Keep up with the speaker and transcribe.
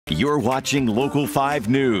You're watching Local 5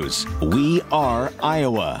 News. We are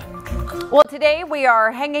Iowa. Well, today we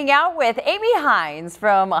are hanging out with Amy Heinz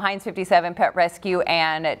from AHeinz57 Pet Rescue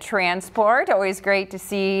and Transport. Always great to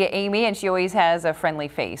see Amy, and she always has a friendly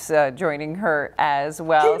face joining her as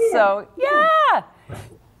well. So, yeah.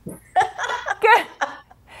 Good.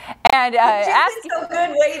 And so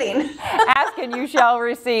good waiting. Ask and you shall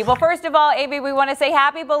receive. Well, first of all, Amy, we want to say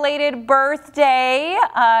happy belated birthday.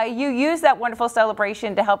 You used that wonderful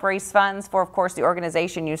celebration to help raise funds for, of course, the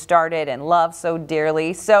organization you started and love so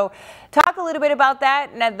dearly. So talk a little bit about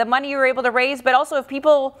that and the money you were able to raise, but also if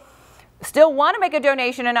people still want to make a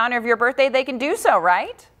donation in honor of your birthday, they can do so,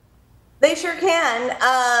 right? They sure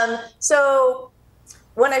can. So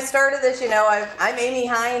when I started this, I'm Amy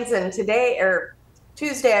Heinz, and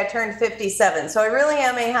Tuesday I turned 57, so I really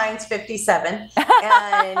am AHeinz57, and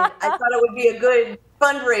I thought it would be a good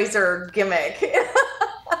fundraiser gimmick.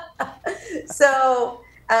 So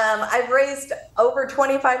I've raised over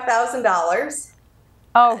 $25,000.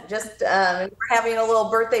 Oh, we're having a little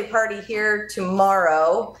birthday party here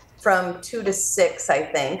tomorrow from 2 to 6, I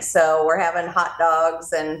think. So we're having hot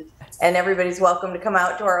dogs, and everybody's welcome to come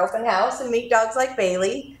out to our open house and meet dogs like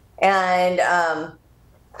Bailey. And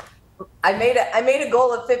I made a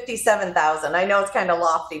goal of 57,000. I know it's kind of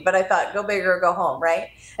lofty, but I thought go big or go home, right?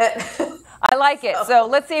 I like it. So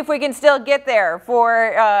let's see if we can still get there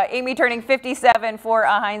for Amy turning 57 for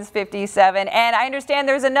AHeinz57. And I understand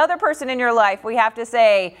there's another person in your life we have to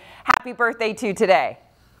say happy birthday to today.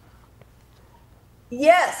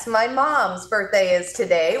 Yes, my mom's birthday is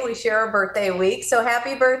today. We share a birthday week. So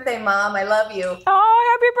happy birthday, Mom. I love you.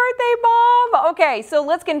 Oh, happy birthday, Mom. Okay, so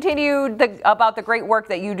let's continue about the great work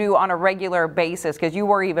that you do on a regular basis, because you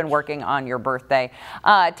were even working on your birthday.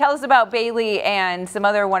 Tell us about Bailey and some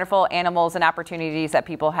other wonderful animals and opportunities that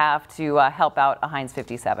people have to help out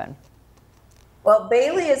AHeinz57. Well,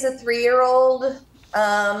 Bailey is a 3-year-old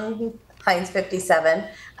AHeinz57.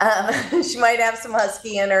 She might have some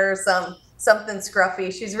husky in her, something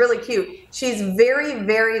scruffy. She's really cute. She's very,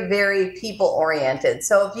 very, very people oriented.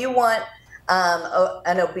 So if you want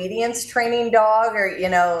an obedience training dog, or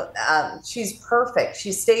she's perfect.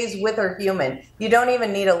 She stays with her human. You don't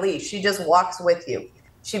even need a leash. She just walks with you.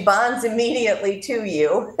 She bonds immediately to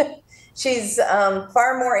you. She's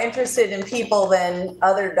far more interested in people than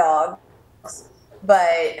other dogs,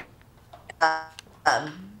 but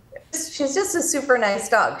she's just a super nice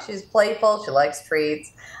dog. She's playful. She likes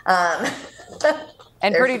treats. And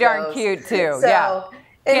pretty darn cute too. So, yeah.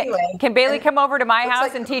 Anyway, can Bailey come over to my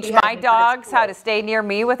house and teach my dogs how to stay near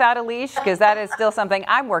me without a leash? Because that is still something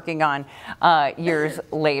I'm working on years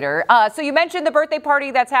later. So you mentioned the birthday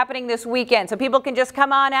party that's happening this weekend. So people can just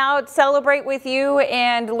come on out, celebrate with you,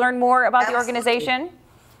 and learn more about the organization?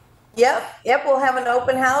 Yep. We'll have an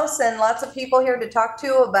open house and lots of people here to talk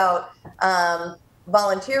to about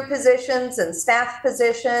volunteer positions and staff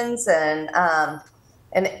positions, and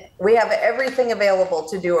we have everything available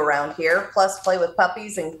to do around here, plus play with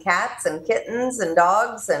puppies and cats and kittens and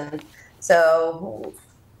dogs. And so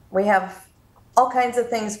we have all kinds of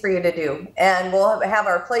things for you to do. And we'll have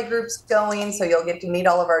our play groups going, so you'll get to meet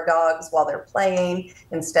all of our dogs while they're playing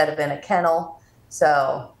instead of in a kennel.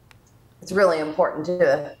 So it's really important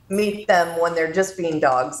to meet them when they're just being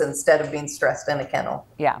dogs instead of being stressed in a kennel.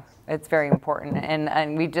 Yeah. It's very important,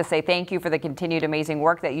 and we just say thank you for the continued amazing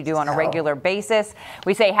work that you do on a regular basis.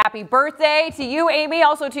 We say happy birthday to you, Amy,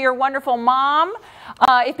 also to your wonderful mom.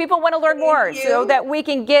 If people want to learn more so that we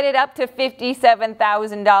can get it up to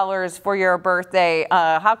 $57,000 for your birthday,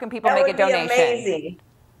 how can people make a donation? That would be amazing.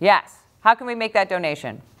 Yes. How can we make that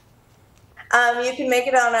donation? You can make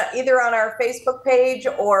it on either on our Facebook page,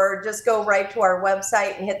 or just go right to our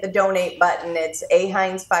website and hit the donate button. It's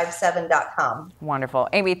AHeinz57.com. Wonderful.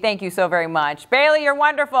 Amy, thank you so very much. Bailey, you're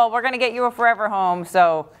wonderful. We're going to get you a forever home,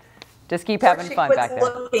 so just keep having fun back there. She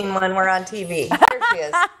quits looking when we're on TV. There she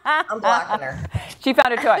is. I'm blocking her. She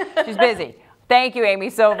found a toy. She's busy. Thank you, Amy,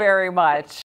 so very much.